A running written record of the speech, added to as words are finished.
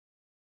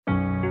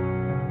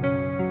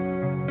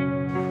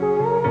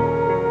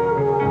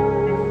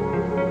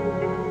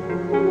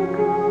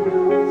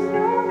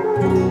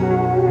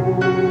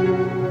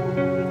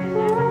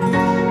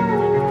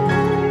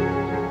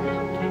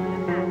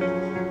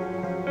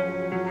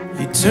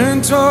You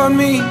turn toward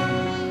me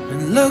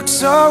and look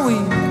so weak.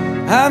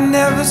 I've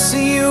never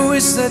seen you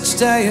with such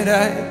tired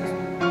eyes.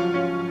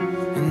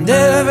 And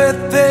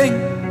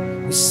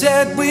everything we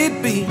said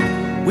we'd be,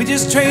 we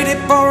just traded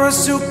for a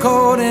suit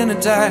coat and a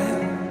tie.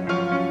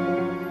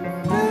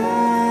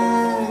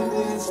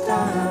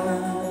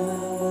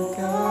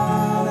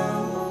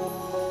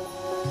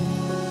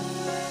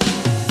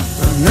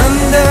 And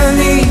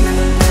underneath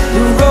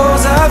the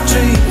rows of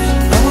trees,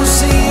 I will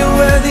see you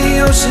where the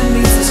ocean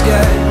meets the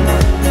sky.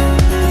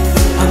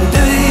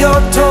 Under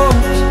your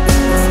toes,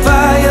 the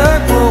fire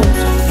grows.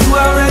 You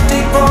are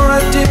ready for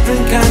a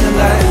different kind of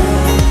life.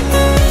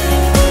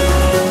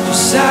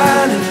 You're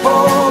shining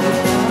bold,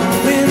 the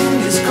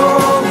wind is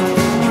cold.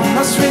 You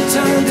must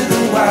return to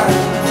the wild.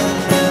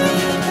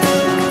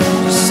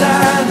 You're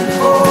shining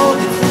bold,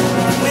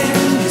 the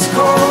wind is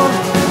cold.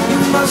 You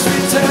must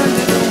return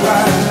to the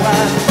wild,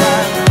 wild,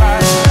 wild,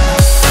 wild.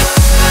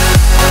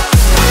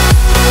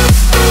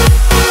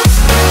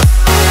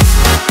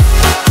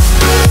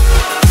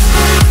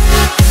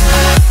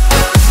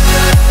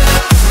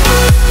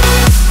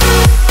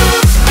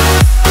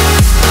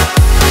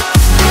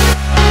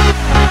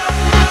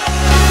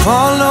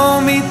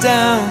 Follow me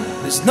down,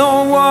 there's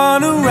no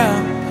one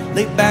around.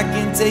 Lay back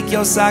and take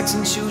your socks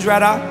and shoes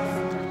right off.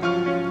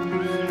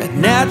 That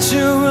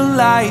natural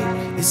light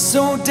is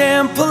so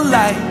damn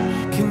polite,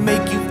 can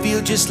make you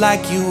feel just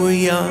like you were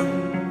young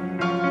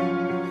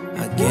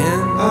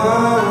again.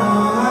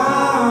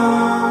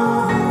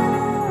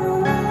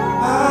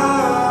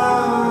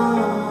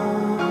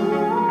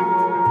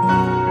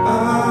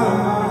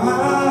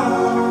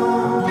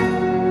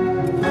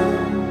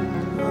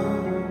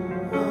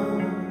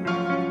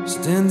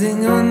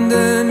 Standing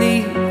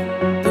underneath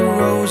the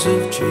rows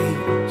of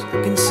trees,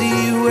 I can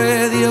see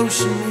where the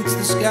ocean meets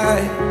the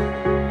sky.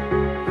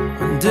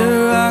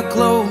 Under our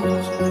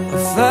clothes, a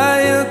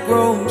fire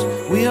grows.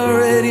 We are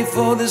ready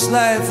for this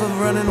life of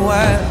running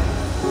wild.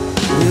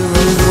 We're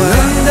running wild.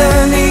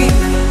 Underneath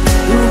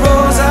the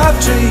rows of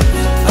trees,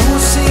 I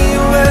will see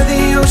you where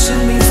the ocean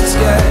meets the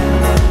sky.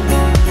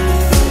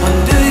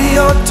 Under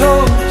your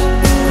toes,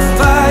 the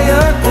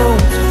fire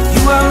grows.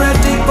 You are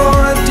ready for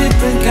a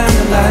different kind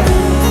of life.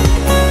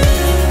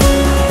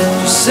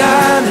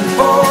 Shining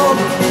bold,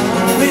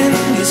 the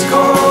wind is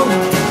cold.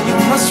 You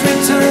must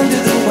return to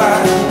the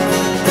wild.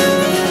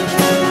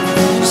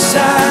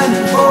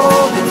 Shining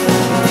bold,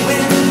 the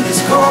wind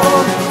is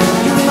cold.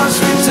 You must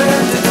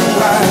return to the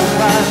wild,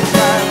 wild,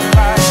 wild,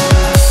 wild.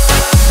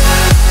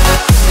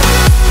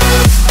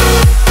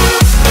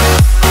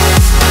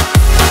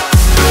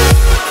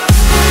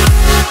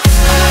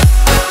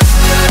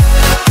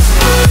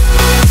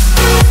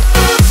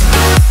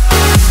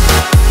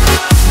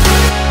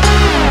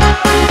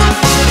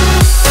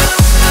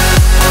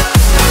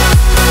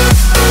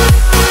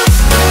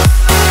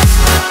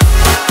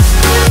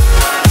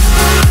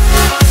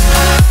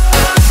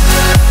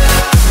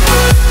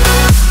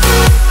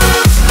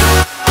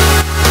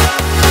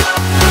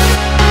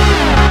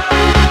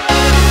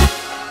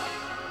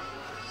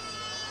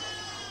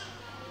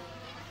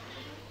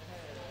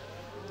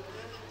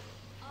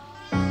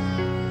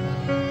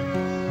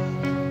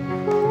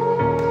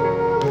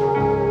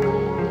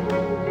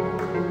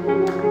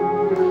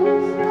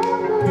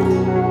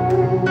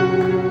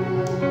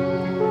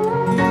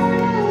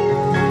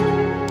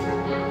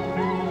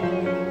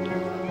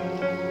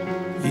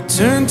 You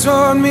turn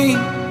toward me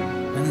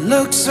and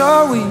look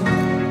so weak.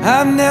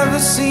 I've never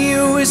seen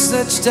you with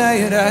such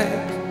tired eyes.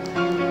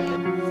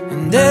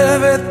 And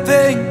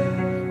everything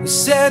we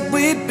said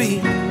we'd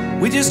be,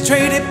 we just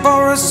traded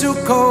for a suit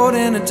coat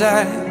and a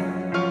tie.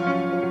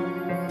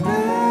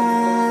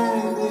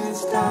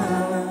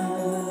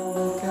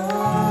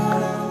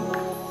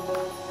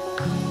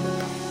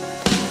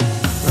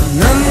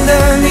 And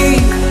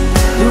underneath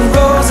the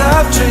rows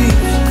of trees,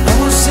 I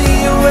will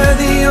see you where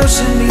the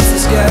ocean meets the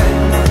sky.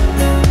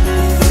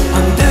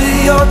 Under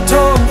your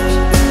toes,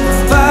 the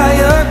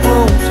fire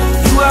grows.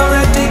 You are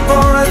ready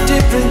for a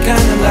different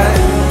kind of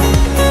life.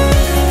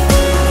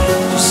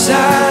 You're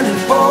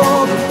shining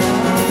bold,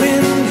 the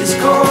wind is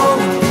cold.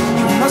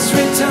 You must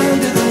return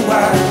to the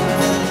wild.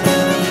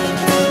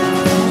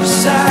 You're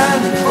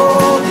shining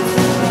bold,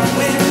 the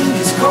wind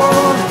is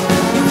cold.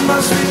 You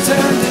must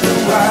return to the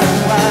wild,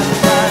 wild,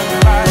 wild,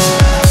 wild.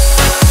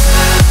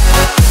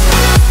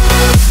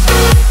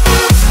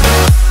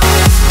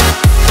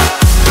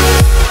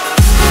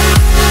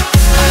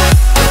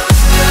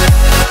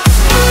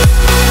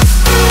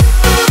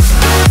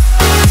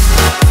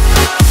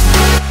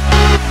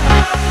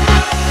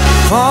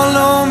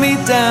 Follow me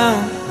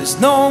down, there's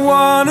no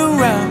one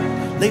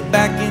around. Lay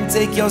back and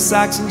take your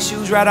socks and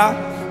shoes right off.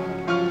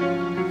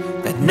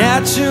 That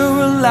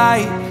natural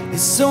light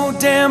is so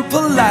damn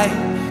polite,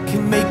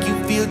 can make you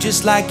feel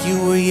just like you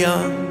were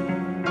young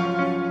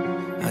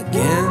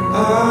again.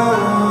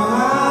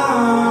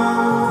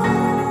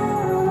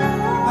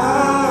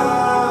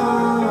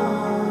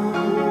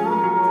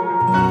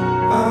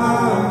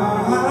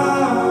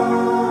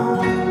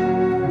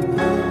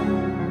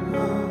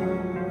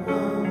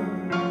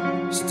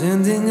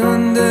 Standing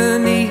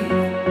underneath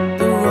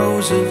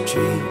rows of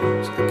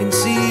trees. I can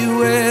see you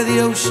where the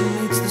ocean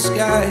meets the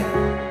sky.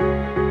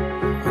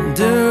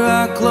 Under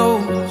our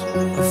clothes,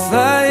 a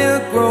fire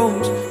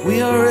grows.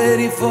 We are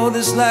ready for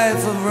this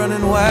life of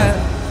running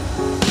wild.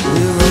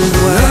 We're running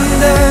wild.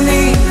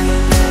 Underneath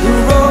the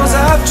rows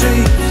of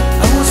trees,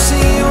 I will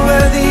see you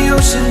where the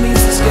ocean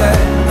meets the sky.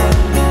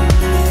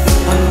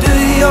 Under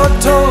your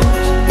toes,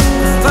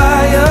 the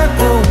fire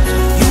grows.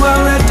 You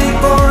are ready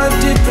for a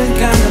different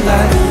kind of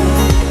life.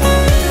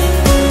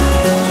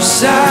 You're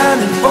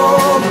shining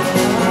forward,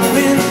 the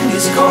wind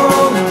is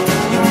calling.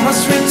 You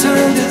must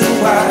return to the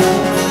wild.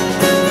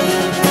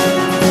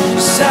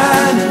 You're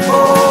shining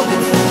forward,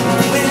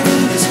 the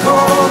wind is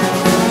calling.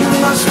 You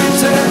must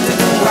return to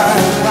the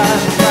wild,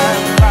 wild,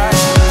 wild, wild.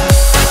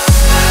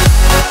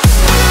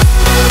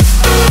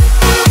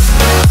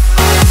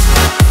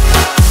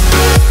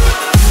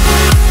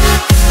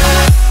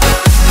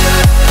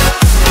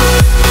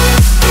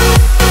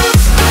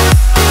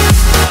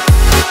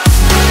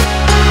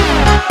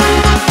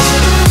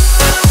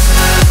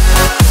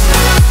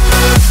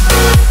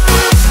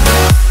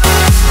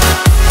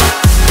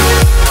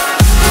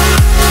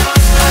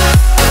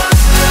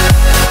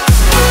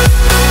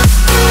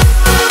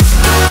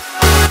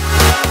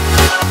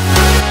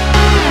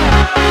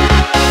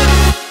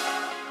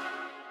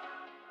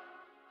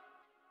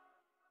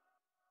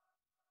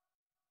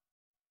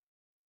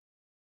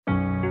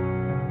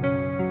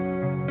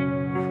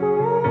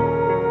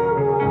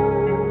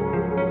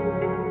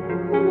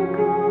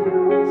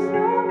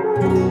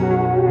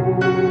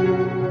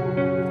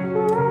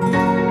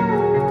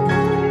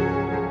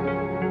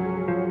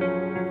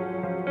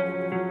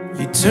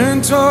 You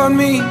turn toward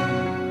me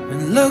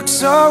and look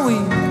so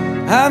weak.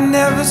 I've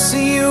never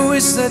seen you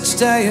with such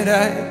tired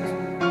eyes.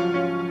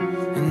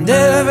 And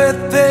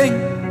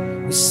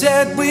everything we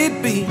said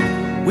we'd be,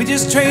 we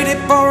just traded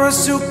for a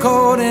suit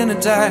coat and a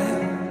tie.